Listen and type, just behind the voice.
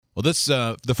Well,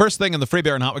 the first thing in the Free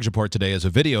Bear and Hot Wings report today is a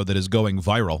video that is going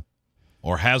viral,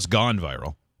 or has gone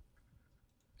viral.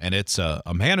 And it's a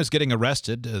man who's getting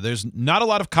arrested. There's not a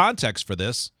lot of context for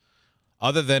this,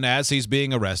 other than as he's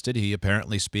being arrested, he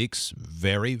apparently speaks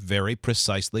very, very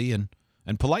precisely and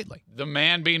politely. The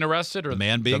man being arrested, or the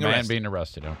man being arrested? Man being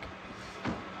arrested. Okay.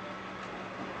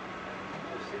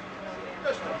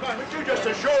 Just a moment. You just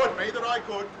assured me that I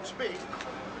could speak.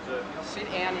 Sit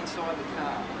down inside the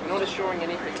car. We're not assuring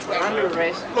anything. We're under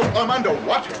arrest. Look, I'm under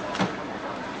what?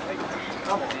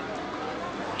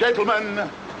 Gentlemen,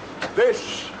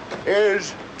 this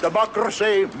is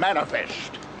Democracy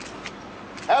Manifest.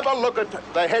 Have a look at the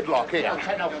headlock here.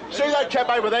 See that chap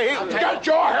over there? Get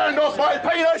your hand off my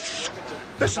penis!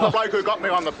 This is the bloke who got me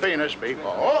on the penis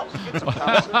before.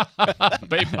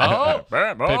 People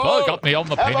got me on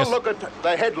the penis. Have a look at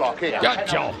the headlock here.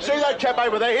 Gotcha. See that chap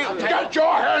over there? Get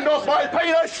your hand off my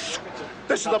penis!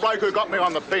 This is the bloke who got me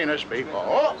on the penis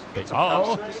before.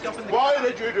 Why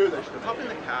did you do this to me? Hop in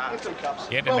the car.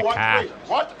 Get in the car.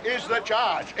 What is the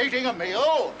charge? Eating a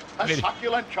meal? A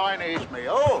succulent Chinese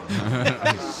meal? Oh,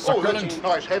 that's a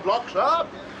nice headlock, sir.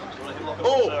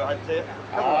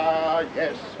 Oh,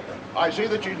 yes. I see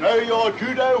that you know your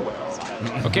judo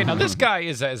well. Okay, now this guy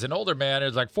is an older man.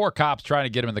 There's like 4 cops trying to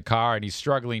get him in the car, and he's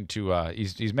struggling to.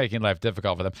 He's making life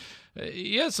difficult for them.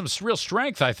 He has some real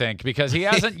strength, I think, because he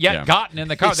hasn't yet gotten in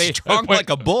the car. He's strong like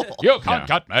a bull. You can't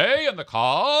cut me in the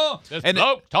car.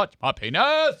 Don't touch my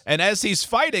penis. And as he's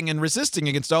fighting and resisting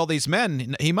against all these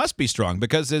men, he must be strong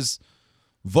because his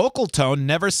vocal tone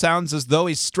never sounds as though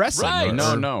he's stressing. Right.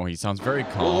 No, he sounds very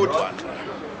calm. Good one.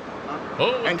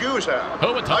 And you, sir,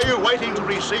 are you waiting to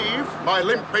receive my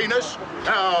limp penis?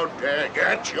 Now, get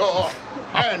your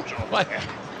hands off. What?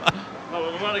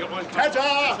 We've only got one car.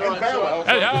 Ta-ta and farewell.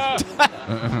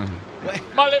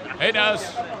 My lip penis.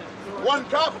 One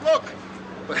cup, look.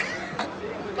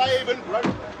 They've even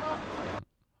broken.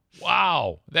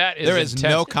 Wow, that is There is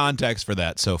intense. no context for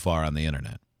that so far on the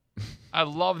internet. I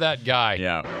love that guy.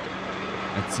 Yeah.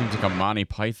 It seems like a Monty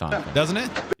Python thing. Doesn't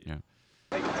it? Yeah.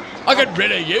 I could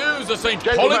really use a St.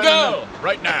 Pauli Gentlemen, girl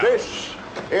right now. This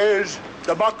is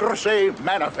Democracy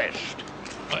Manifest.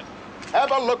 What?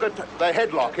 Have a look at the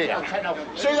headlock here.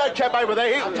 See that chap over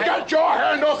there? Get your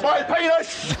hand off my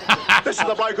penis! This is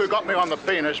the bloke who got me on the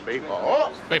penis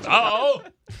before. Oh,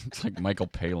 It's like Michael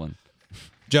Palin.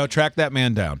 Joe, track that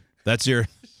man down. That's your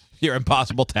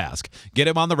impossible task. Get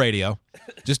him on the radio.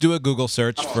 Just do a Google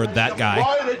search for that guy.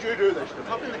 Why did you do this to me?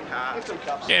 Hop in the car.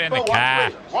 get in the Well, car.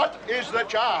 what is the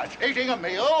charge? Eating a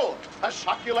meal? A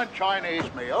succulent Chinese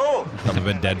meal? I've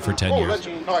been dead for 10 Oh, years. that's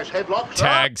a nice headlock,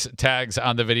 sir. Tags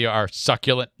on the video are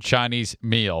succulent Chinese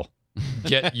meal.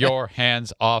 Get your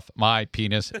hands off my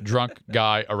penis. Drunk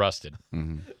guy arrested.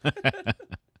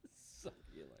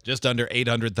 Just under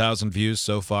 800,000 views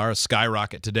so far. A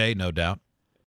skyrocket today, no doubt.